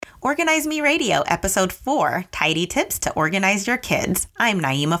Organize Me Radio, Episode 4, Tidy Tips to Organize Your Kids. I'm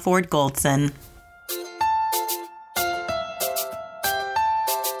Naima Ford Goldson.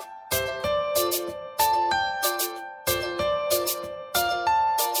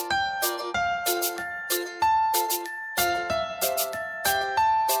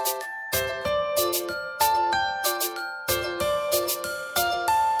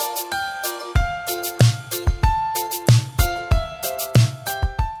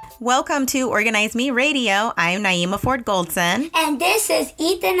 Welcome to Organize Me Radio. I'm Naima Ford Goldson. And this is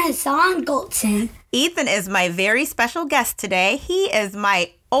Ethan Hassan Goldson. Ethan is my very special guest today. He is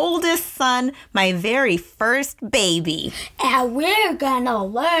my oldest son, my very first baby. And we're gonna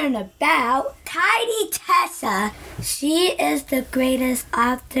learn about Tidy Tessa. She is the greatest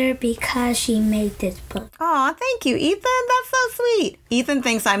author because she made this book. Aw, thank you, Ethan. That's so sweet. Ethan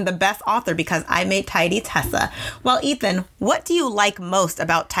thinks I'm the best author because I made Tidy Tessa. Well, Ethan, what do you like most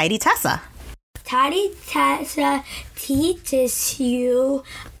about Tidy Tessa? Tidy Tessa teaches you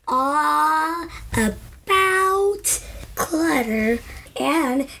all about clutter.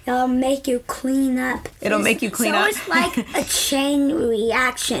 And it'll make you clean up. It'll make you clean up. So it's like a chain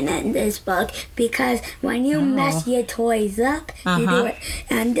reaction in this book because when you mess your toys up, you do it.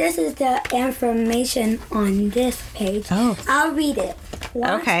 And this is the information on this page. Oh. I'll read it.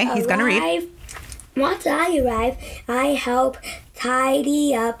 Okay, he's going to read. Once I arrive, I help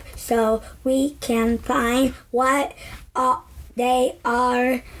tidy up so we can find what they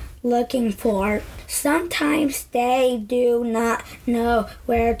are looking for. Sometimes they do not know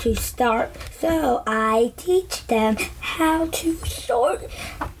where to start, so I teach them how to sort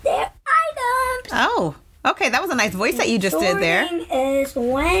their items. Oh, okay, that was a nice voice that you just did there. Sorting is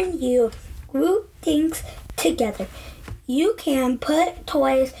when you group things together. You can put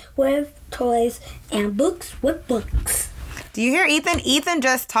toys with toys and books with books. Do you hear Ethan? Ethan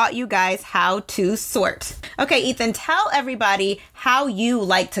just taught you guys how to sort. Okay, Ethan, tell everybody how you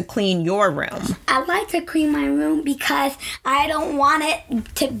like to clean your room. I like to clean my room because I don't want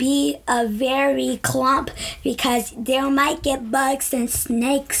it to be a very clump because there might get bugs and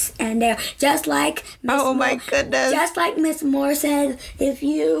snakes in there. Just like my goodness. Just like Miss Moore said, if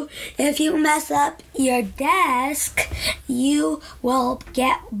you mess up your desk, you will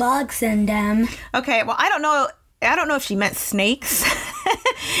get bugs in them. Okay, well, I don't know if she meant snakes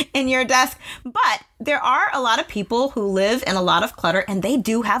in your desk, but there are a lot of people who live in a lot of clutter and they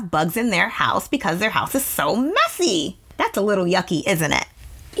do have bugs in their house because their house is so messy. That's a little yucky, isn't it?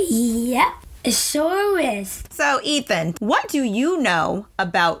 Yep, it sure is. So, Ethan, what do you know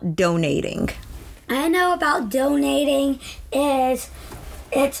about donating? I know about donating is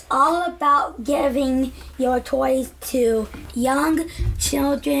it's all about giving your toys to young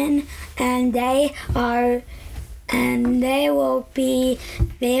children and they will be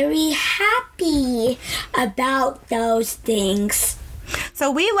very happy about those things. So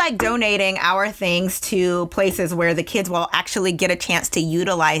we like donating our things to places where the kids will actually get a chance to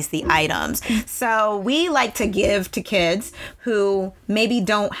utilize the items. So we like to give to kids who maybe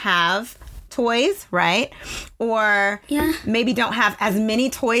don't have toys, right? Or maybe don't have as many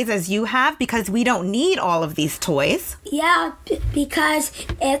toys as you have because we don't need all of these toys. Yeah, because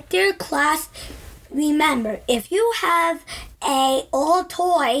if their class... Remember, if you have an old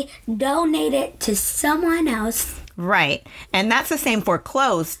toy, donate it to someone else. Right. And that's the same for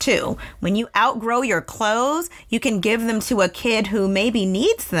clothes, too. When you outgrow your clothes, you can give them to a kid who maybe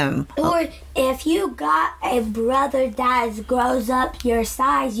needs them. Or if you got a brother that grows up your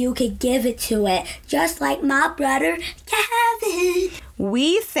size, you could give it to it. Just like my brother, Gavin.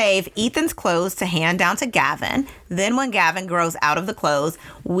 We save Ethan's clothes to hand down to Gavin. Then when Gavin grows out of the clothes,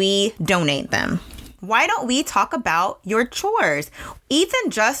 we donate them. Why don't we talk about your chores?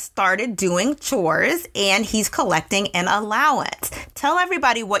 Ethan just started doing chores and he's collecting an allowance. Tell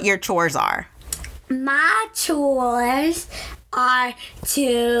everybody what your chores are. My chores are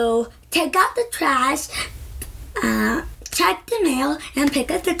to take out the trash, check the mail, and pick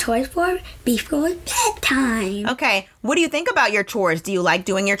up the toys before bedtime. Okay, what do you think about your chores? Do you like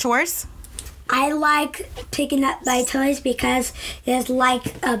doing your chores? I like picking up my toys because it's like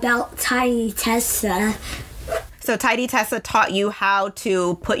about Tidy Tessa. So Tidy Tessa taught you how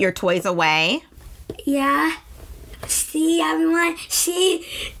to put your toys away? Yeah. See, everyone? She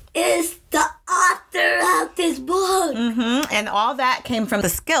is the author of this book. And all that came from the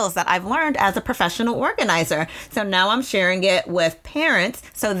skills that I've learned as a professional organizer. So now I'm sharing it with parents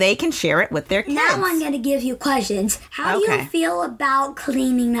so they can share it with their kids. Now I'm going to give you questions. How do you feel about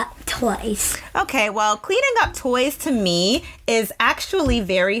cleaning up toys? Okay, well, cleaning up toys to me is actually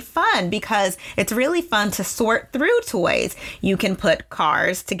very fun because it's really fun to sort through toys. You can put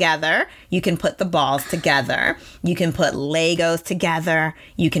cars together. You can put the balls together. You can put Legos together.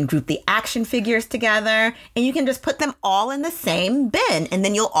 You can group the action figures together. And you can just put them all in the same bin. And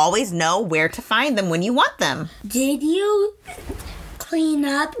then you'll always know where to find them when you want them. Did you clean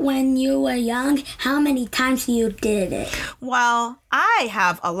up when you were young? How many times you did it? Well, I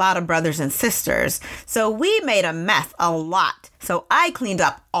have a lot of brothers and sisters, so we made a mess a lot. So I cleaned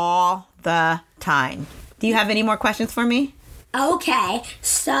up all the time. Do you have any more questions for me? Okay,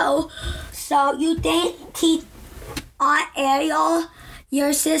 so you didn't teach Aunt Ariel,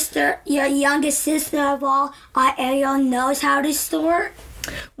 your youngest sister of all, Aunt Ariel knows how to sort?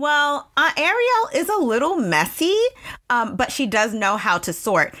 Well, Aunt Ariel is a little messy, but she does know how to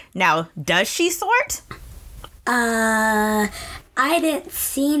sort. Now, does she sort? I didn't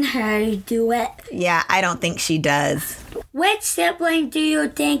seen her do it. Yeah, I don't think she does. Which sibling do you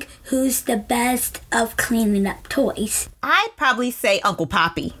think who's the best of cleaning up toys? I'd probably say Uncle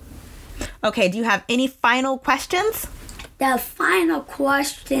Poppy. Okay, do you have any final questions? The final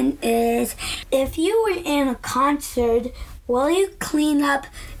question is, if you were in a concert, will you clean up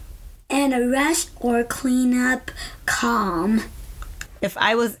in a rush or clean up calm? If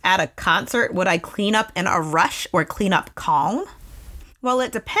I was at a concert, would I clean up in a rush or clean up calm? Well,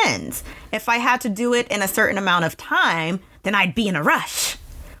 it depends. If I had to do it in a certain amount of time, then I'd be in a rush.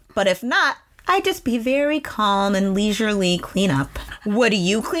 But if not, I'd just be very calm and leisurely clean up. Would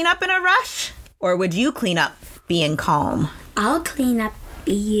you clean up in a rush? Or would you clean up being calm? I'll clean up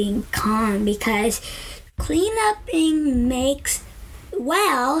being calm because cleanupping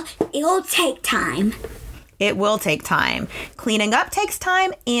it'll take time. It will take time. Cleaning up takes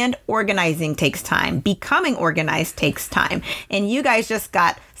time and organizing takes time. Becoming organized takes time. And you guys just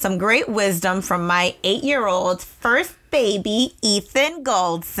got some great wisdom from my 8-year-old first baby, Ethan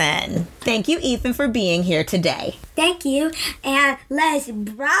Goldson. Thank you, Ethan, for being here today. Thank you. And let's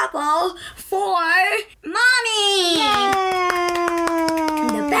bravo for Mommy! Yay!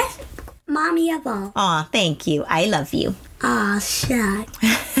 The best mommy of all. Aw, thank you. I love you. Aw, shut.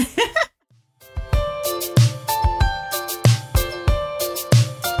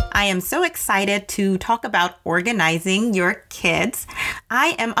 I am so excited to talk about organizing your kids.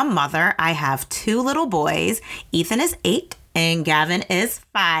 I am a mother. I have 2 little boys. Ethan is 8 and Gavin is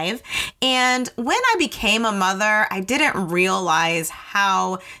 5. And when I became a mother, I didn't realize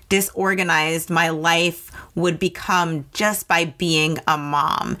how disorganized my life would become just by being a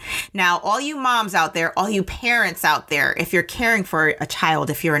mom. Now, all you moms out there, all you parents out there, if you're caring for a child,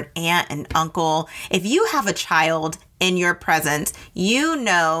 if you're an aunt, an uncle, if you have a child in your presence, you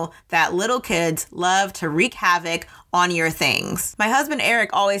know that little kids love to wreak havoc on your things. My husband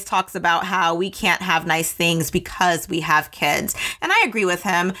Eric always talks about how we can't have nice things because we have kids. And I agree with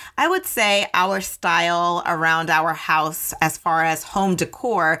him. I would say our style around our house as far as home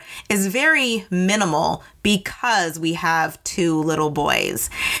decor is very minimal because we have 2 little boys.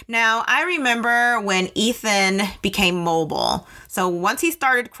 Now, I remember when Ethan became mobile. So once he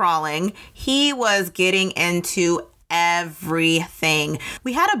started crawling, he was getting into everything.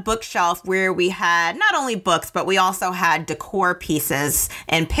 We had a bookshelf where we had not only books, but we also had decor pieces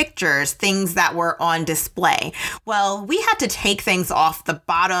and pictures, things that were on display. Well, we had to take things off the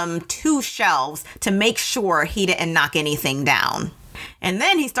bottom 2 shelves to make sure he didn't knock anything down. And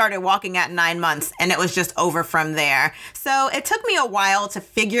then he started walking at 9 months and it was just over from there. So it took me a while to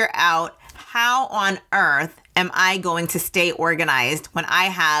figure out how on earth am I going to stay organized when I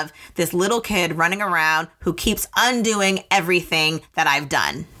have this little kid running around who keeps undoing everything that I've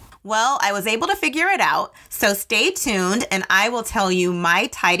done? Well, I was able to figure it out, so stay tuned and I will tell you my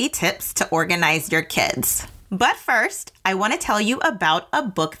tidy tips to organize your kids. But first, I want to tell you about a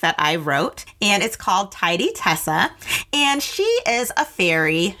book that I wrote, and it's called Tidy Tessa. And she is a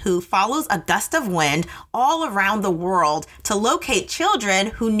fairy who follows a gust of wind all around the world to locate children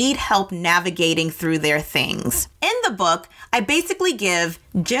who need help navigating through their things. In the book, I basically give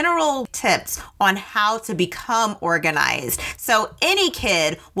general tips on how to become organized. So any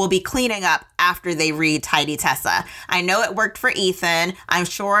kid will be cleaning up after they read Tidy Tessa. I know it worked for Ethan. I'm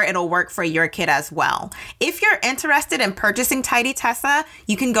sure it'll work for your kid as well. If you're interested in purchasing Tidy Tessa,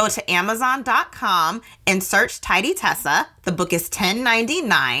 you can go to Amazon.com and search Tidy Tessa. The book is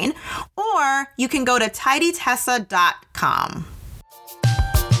 $10.99, or you can go to tidytessa.com.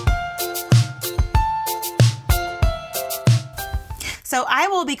 So I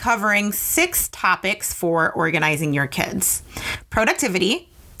will be covering 6 topics for organizing your kids: productivity,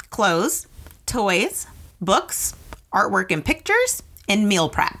 clothes, toys, books, artwork and pictures, and meal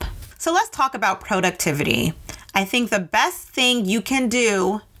prep. So let's talk about productivity. I think the best thing you can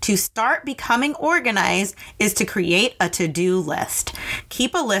do to start becoming organized is to create a to-do list.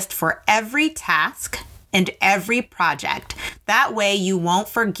 Keep a list for every task and every project. That way you won't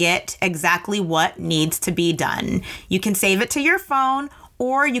forget exactly what needs to be done. You can save it to your phone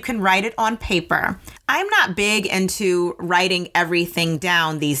or you can write it on paper. I'm not big into writing everything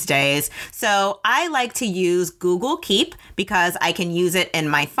down these days, so I like to use Google Keep because I can use it in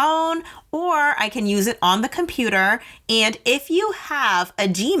my phone or I can use it on the computer. And if you have a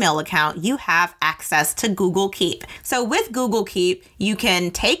Gmail account, you have access to Google Keep. So with Google Keep, you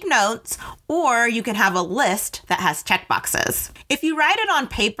can take notes or you can have a list that has checkboxes. If you write it on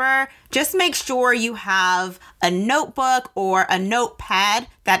paper, just make sure you have a notebook or a notepad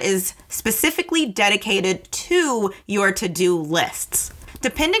that is specifically dedicated to your to-do lists.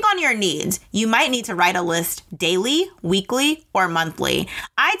 Depending on your needs, you might need to write a list daily, weekly, or monthly.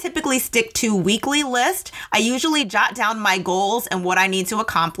 I typically stick to weekly list. I usually jot down my goals and what I need to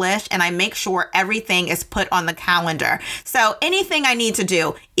accomplish, and I make sure everything is put on the calendar. So anything I need to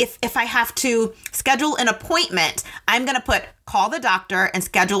do, if I have to schedule an appointment, I'm going to call the doctor and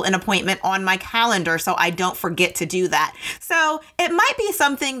schedule an appointment on my calendar so I don't forget to do that. So it might be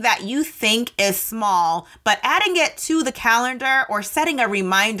something that you think is small, but adding it to the calendar or setting a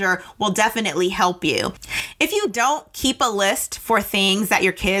reminder will definitely help you. If you don't keep a list for things that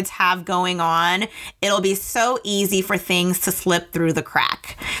your kids have going on, it'll be so easy for things to slip through the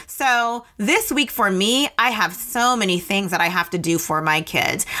crack. So this week for me, I have so many things that I have to do for my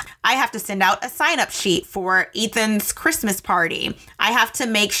kids. I have to send out a sign-up sheet for Ethan's Christmas party. I have to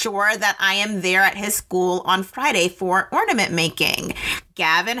make sure that I am there at his school on Friday for ornament making.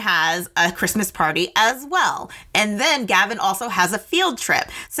 Gavin has a Christmas party as well. And then Gavin also has a field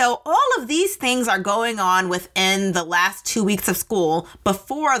trip. So all of these things are going on within the last 2 weeks of school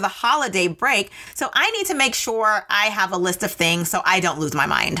before the holiday break. So I need to make sure I have a list of things so I don't lose my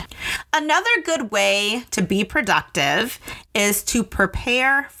mind. Another good way to be productive is to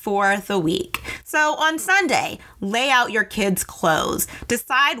prepare for the week. So on Sunday, lay out your kids' clothes.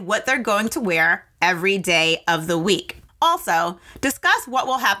 Decide what they're going to wear every day of the week. Also, discuss what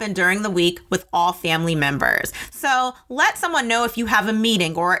will happen during the week with all family members. So let someone know if you have a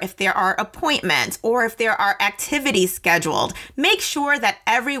meeting or if there are appointments or if there are activities scheduled. Make sure that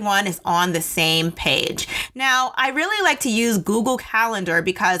everyone is on the same page. Now, I really like to use Google Calendar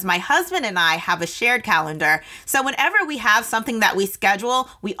because my husband and I have a shared calendar. So whenever we have something that we schedule,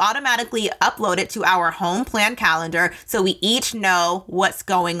 we automatically upload it to our home plan calendar so we each know what's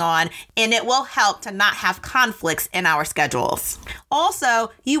going on, and it will help to not have conflicts in our schedules.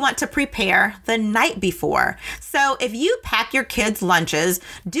 Also, you want to prepare the night before. So if you pack your kids' lunches,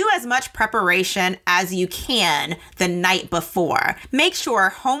 do as much preparation as you can the night before. Make sure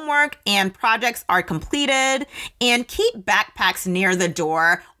homework and projects are completed and keep backpacks near the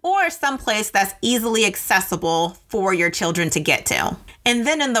door or someplace that's easily accessible for your children to get to. And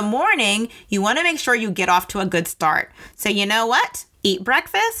then in the morning, you want to make sure you get off to a good start. So you know what? Eat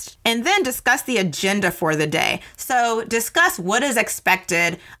breakfast, and then discuss the agenda for the day. So discuss what is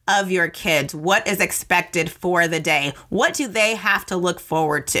expected of your kids, what is expected for the day, what do they have to look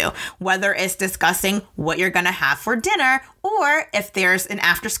forward to, whether it's discussing what you're going to have for dinner or if there's an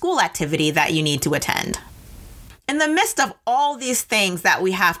after-school activity that you need to attend. In the midst of all these things that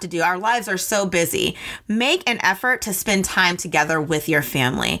we have to do, our lives are so busy. Make an effort to spend time together with your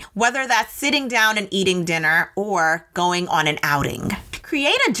family, whether that's sitting down and eating dinner or going on an outing.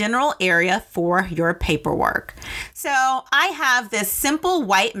 Create a general area for your paperwork. So I have this simple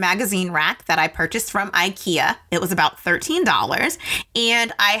white magazine rack that I purchased from IKEA. It was about $13,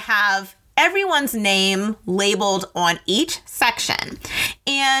 and I have everyone's name labeled on each section.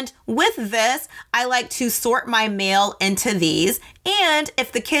 And with this, I like to sort my mail into these. And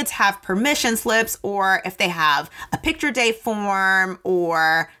if the kids have permission slips or if they have a picture day form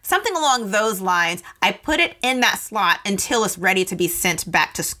or something along those lines, I put it in that slot until it's ready to be sent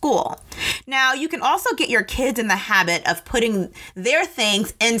back to school. Now, you can also get your kids in the habit of putting their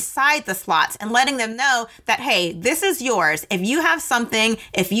things inside the slots and letting them know that, hey, this is yours. If you have something,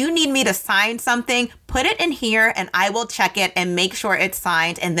 if you need me to sign something, put it in here and I will check it and make sure it's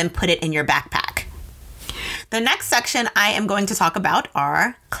signed and then put it in your backpack. The next section I am going to talk about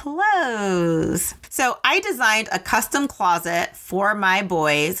are clothes. So I designed a custom closet for my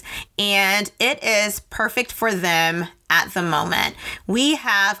boys, and it is perfect for them at the moment. We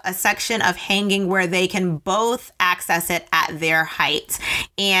have a section of hanging where they can both access it at their height.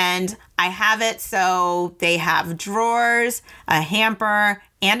 And I have it so they have drawers, a hamper,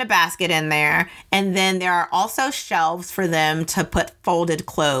 and a basket in there. And then there are also shelves for them to put folded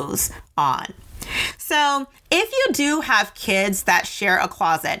clothes on. So if you do have kids that share a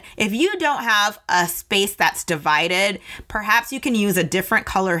closet, if you don't have a space that's divided, perhaps you can use a different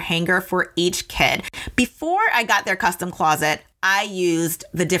color hanger for each kid. Before I got their custom closet, I used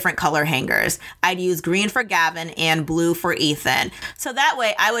the different color hangers. I'd use green for Gavin and blue for Ethan. So that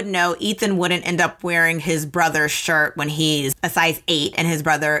way I would know Ethan wouldn't end up wearing his brother's shirt when he's a size 8 and his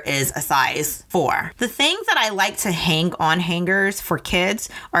brother is a size 4. The things that I like to hang on hangers for kids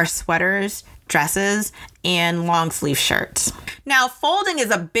are sweaters, dresses, and long sleeve shirts. Now, folding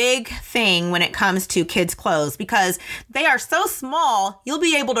is a big thing when it comes to kids' clothes because they are so small, you'll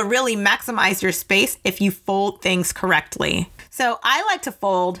be able to really maximize your space if you fold things correctly. So I like to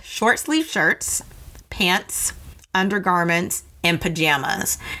fold short sleeve shirts, pants, undergarments, and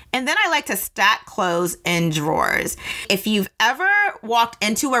pajamas. And then I like to stack clothes in drawers. If you've ever walked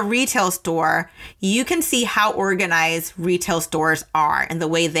into a retail store, you can see how organized retail stores are and the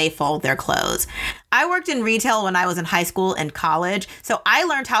way they fold their clothes. I worked in retail when I was in high school and college, so I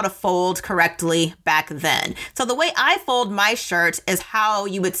learned how to fold correctly back then. So the way I fold my shirts is how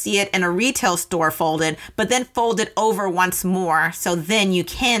you would see it in a retail store folded, but then folded over once more, so then you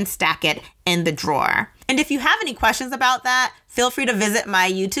can stack it in the drawer. And if you have any questions about that, feel free to visit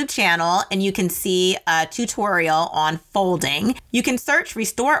my YouTube channel and you can see a tutorial on folding. You can search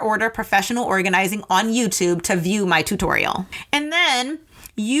Restore Order Professional Organizing on YouTube to view my tutorial. And then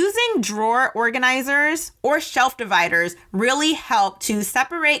using drawer organizers or shelf dividers really help to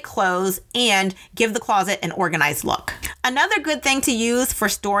separate clothes and give the closet an organized look. Another good thing to use for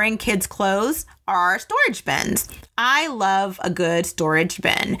storing kids' clothes are storage bins. I love a good storage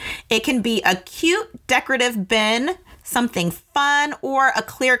bin. It can be a cute decorative bin, something fun, or a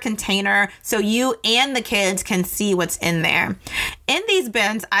clear container so you and the kids can see what's in there. In these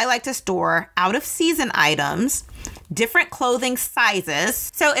bins, I like to store out of season items, different clothing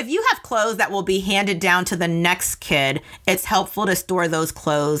sizes. So if you have clothes that will be handed down to the next kid, it's helpful to store those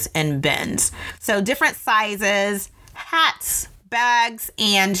clothes in bins. So different sizes, hats, bags,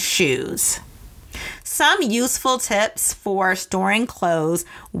 and shoes. Some useful tips for storing clothes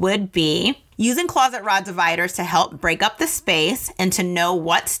would be using closet rod dividers to help break up the space and to know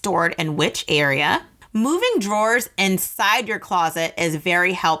what's stored in which area. Moving drawers inside your closet is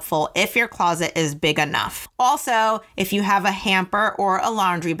very helpful if your closet is big enough. Also, if you have a hamper or a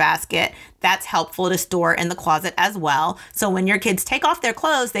laundry basket, that's helpful to store in the closet as well. So when your kids take off their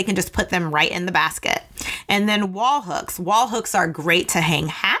clothes, they can just put them right in the basket. And then wall hooks. Wall hooks are great to hang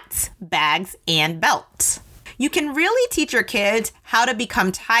hats, bags, and belts. You can really teach your kids how to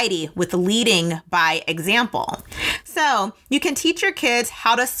become tidy with leading by example. So you can teach your kids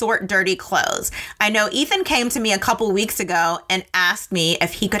how to sort dirty clothes. I know Ethan came to me a couple weeks ago and asked me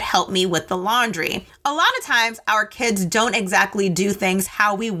if he could help me with the laundry. A lot of times our kids don't exactly do things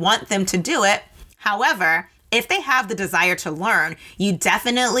how we want them to do it. However, if they have the desire to learn, you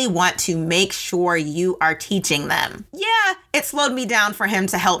definitely want to make sure you are teaching them. Yeah, it slowed me down for him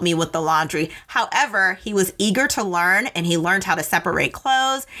to help me with the laundry. However, he was eager to learn and he learned how to separate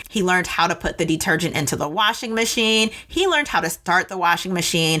clothes. He learned how to put the detergent into the washing machine. He learned how to start the washing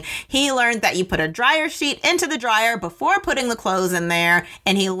machine. He learned that you put a dryer sheet into the dryer before putting the clothes in there.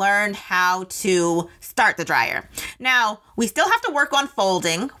 And he learned how to start the dryer. Now, we still have to work on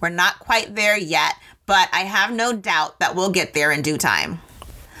folding. We're not quite there yet, but I have no doubt that we'll get there in due time.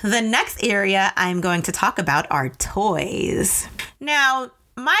 The next area I'm going to talk about are toys. Now,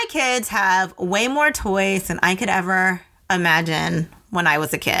 my kids have way more toys than I could ever imagine when I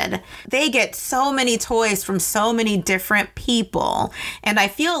was a kid. They get so many toys from so many different people, and I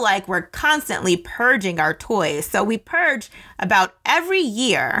feel like we're constantly purging our toys. So we purge about every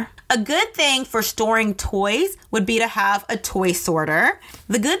year. A good thing for storing toys would be to have a toy sorter.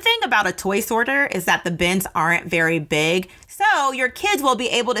 The good thing about a toy sorter is that the bins aren't very big, so your kids will be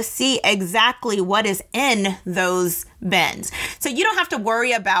able to see exactly what is in those bins. So you don't have to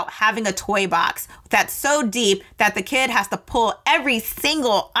worry about having a toy box that's so deep that the kid has to pull every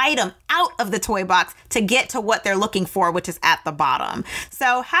single item out of the toy box to get to what they're looking for, which is at the bottom.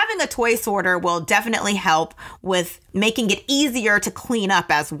 So having a toy sorter will definitely help with making it easier to clean up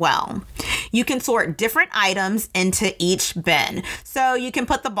as well. You can sort different items into each bin. So you can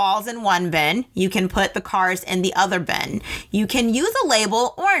put the balls in one bin. You can put the cars in the other bin. You can use a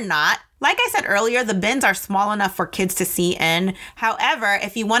label or not. Like I said earlier, the bins are small enough for kids to see in. However,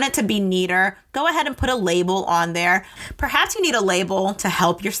 if you want it to be neater, go ahead and put a label on there. Perhaps you need a label to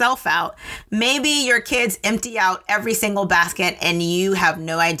help yourself out. Maybe your kids empty out every single basket and you have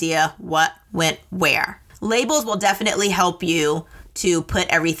no idea what went where. Labels will definitely help you to put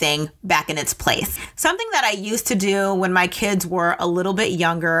everything back in its place. Something that I used to do when my kids were a little bit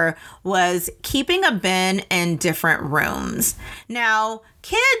younger was keeping a bin in different rooms. Now,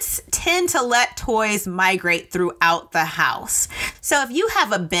 kids tend to let toys migrate throughout the house. So if you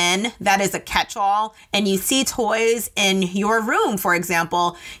have a bin that is a catch-all and you see toys in your room, for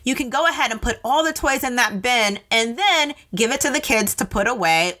example, you can go ahead and put all the toys in that bin and then give it to the kids to put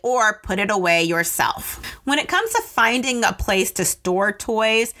away or put it away yourself. When it comes to finding a place to store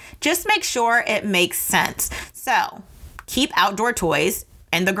toys, just make sure it makes sense. So keep outdoor toys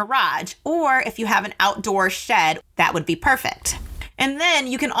in the garage, or if you have an outdoor shed, that would be perfect. And then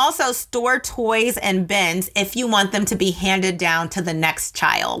you can also store toys in bins if you want them to be handed down to the next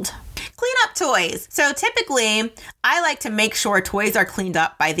child. Clean up toys. So typically, I like to make sure toys are cleaned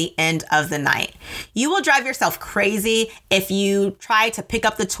up by the end of the night. You will drive yourself crazy if you try to pick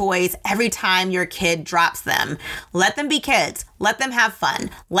up the toys every time your kid drops them. Let them be kids. Let them have fun.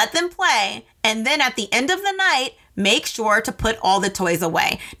 Let them play. And then at the end of the night, make sure to put all the toys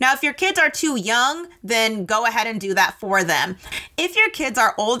away. Now, if your kids are too young, then go ahead and do that for them. If your kids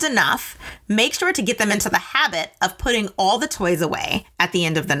are old enough, make sure to get them into the habit of putting all the toys away at the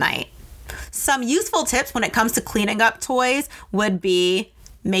end of the night. Some useful tips when it comes to cleaning up toys would be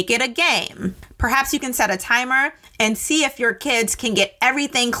make it a game. Perhaps you can set a timer and see if your kids can get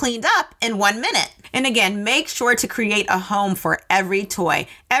everything cleaned up in 1 minute. And again, make sure to create a home for every toy.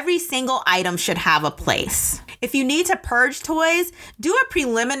 Every single item should have a place. If you need to purge toys, do a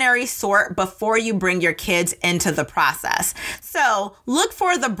preliminary sort before you bring your kids into the process. So look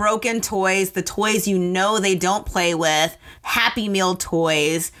for the broken toys, the toys you know they don't play with, Happy Meal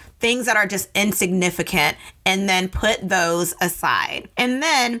toys, things that are just insignificant, and then put those aside. And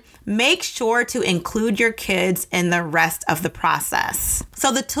then make sure to include your kids in the rest of the process.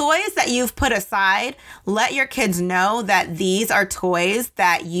 So the toys that you've put aside, let your kids know that these are toys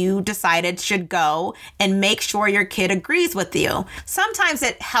that you decided should go, and make sure your kid agrees with you. Sometimes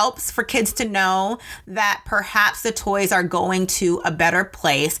it helps for kids to know that perhaps the toys are going to a better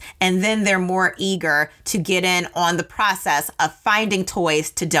place, and then they're more eager to get in on the process of finding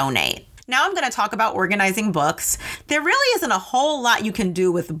toys to donate. Now I'm going to talk about organizing books. There really isn't a whole lot you can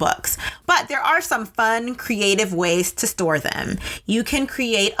do with books, but there are some fun, creative ways to store them. You can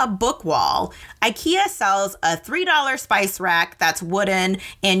create a book wall. IKEA sells a $3 spice rack that's wooden,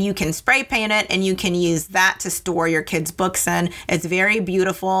 and you can spray paint it, and you can use that to store your kids' books in. It's very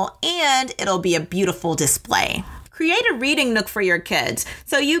beautiful, and it'll be a beautiful display. Create a reading nook for your kids.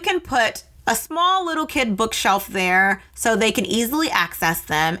 So you can put a small little kid bookshelf there so they can easily access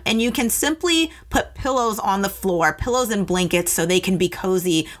them, and you can simply put pillows on the floor, pillows and blankets, so they can be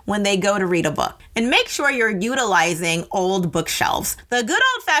cozy when they go to read a book. And make sure you're utilizing old bookshelves. The good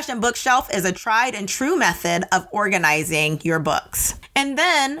old-fashioned bookshelf is a tried and true method of organizing your books. And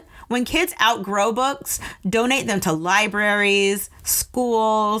then when kids outgrow books, donate them to libraries,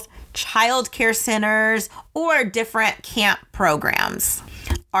 schools, child care centers, or different camp programs.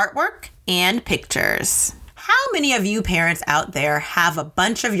 Artwork and pictures. How many of you parents out there have a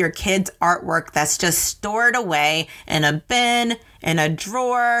bunch of your kids' artwork that's just stored away in a bin, in a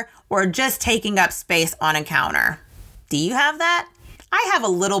drawer, or just taking up space on a counter? Do you have that? I have a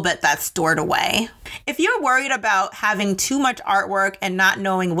little bit that's stored away. If you're worried about having too much artwork and not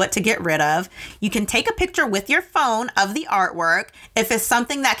knowing what to get rid of, you can take a picture with your phone of the artwork. If it's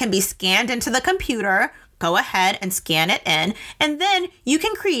something that can be scanned into the computer, go ahead and scan it in, and then you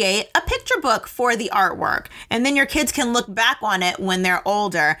can create a picture book for the artwork. And then your kids can look back on it when they're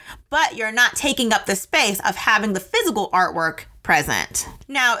older, but you're not taking up the space of having the physical artwork present.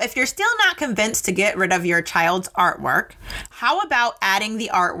 Now, if you're still not convinced to get rid of your child's artwork, how about adding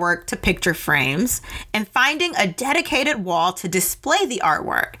the artwork to picture frames and finding a dedicated wall to display the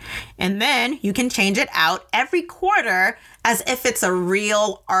artwork? And then you can change it out every quarter as if it's a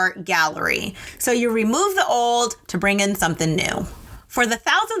real art gallery. So you remove the old to bring in something new. For the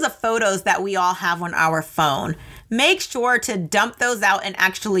thousands of photos that we all have on our phone, make sure to dump those out and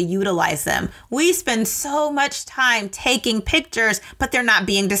actually utilize them. We spend so much time taking pictures, but they're not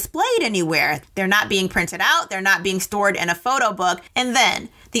being displayed anywhere. They're not being printed out. They're not being stored in a photo book. And then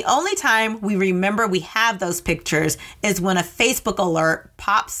The only time we remember we have those pictures is when a Facebook alert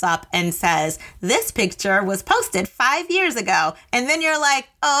pops up and says, this picture was posted 5 years ago. And then you're like,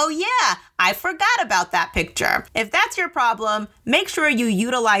 oh yeah, I forgot about that picture. If that's your problem, make sure you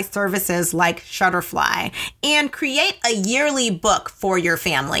utilize services like Shutterfly and create a yearly book for your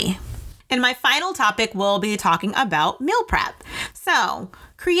family. And my final topic will be talking about meal prep. So,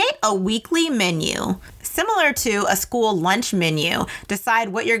 create a weekly menu. Similar to a school lunch menu, decide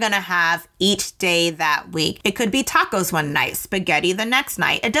what you're going to have each day that week. It could be tacos one night, spaghetti the next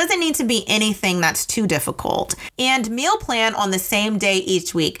night. It doesn't need to be anything that's too difficult. And meal plan on the same day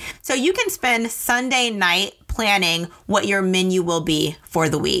each week. So you can spend Sunday night planning what your menu will be for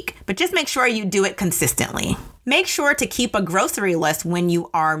the week. But just make sure you do it consistently. Make sure to keep a grocery list when you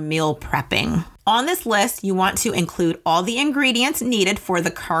are meal prepping. On this list, you want to include all the ingredients needed for the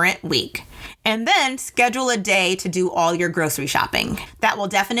current week. And then schedule a day to do all your grocery shopping. That will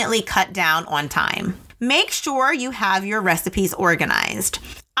definitely cut down on time. Make sure you have your recipes organized.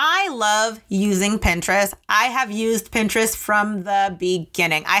 I love using Pinterest. I have used Pinterest from the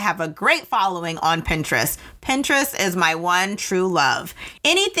beginning. I have a great following on Pinterest. Pinterest is my one true love.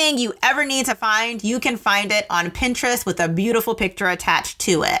 Anything you ever need to find, you can find it on Pinterest with a beautiful picture attached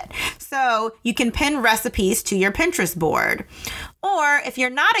to it. So you can pin recipes to your Pinterest board. Or if you're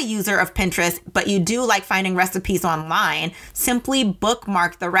not a user of Pinterest, but you do like finding recipes online, simply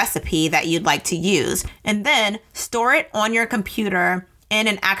bookmark the recipe that you'd like to use and then store it on your computer in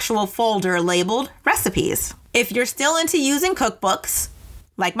an actual folder labeled recipes. If you're still into using cookbooks,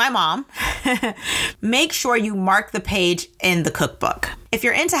 like my mom, make sure you mark the page in the cookbook. If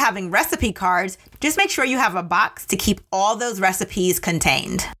you're into having recipe cards, just make sure you have a box to keep all those recipes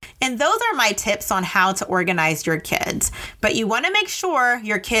contained. And those are my tips on how to organize your kids. But you want to make sure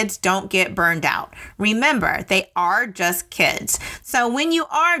your kids don't get burned out. Remember, they are just kids. So when you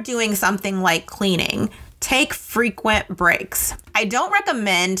are doing something like cleaning, take frequent breaks. I don't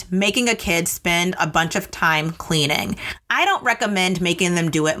recommend making a kid spend a bunch of time cleaning. I don't recommend making them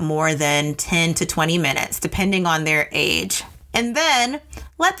do it more than 10 to 20 minutes, depending on their age. And then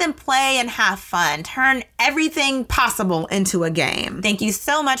let them play and have fun. Turn everything possible into a game. Thank you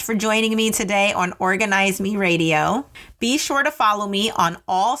so much for joining me today on Organize Me Radio. Be sure to follow me on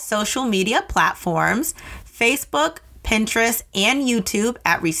all social media platforms, Facebook, Pinterest, and YouTube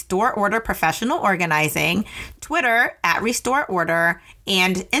at Restore Order Professional Organizing, Twitter at Restore Order,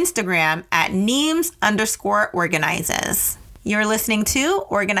 and Instagram at Neems_organizes. You're listening to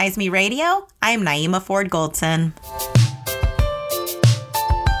Organize Me Radio. I'm Naima Ford Goldson.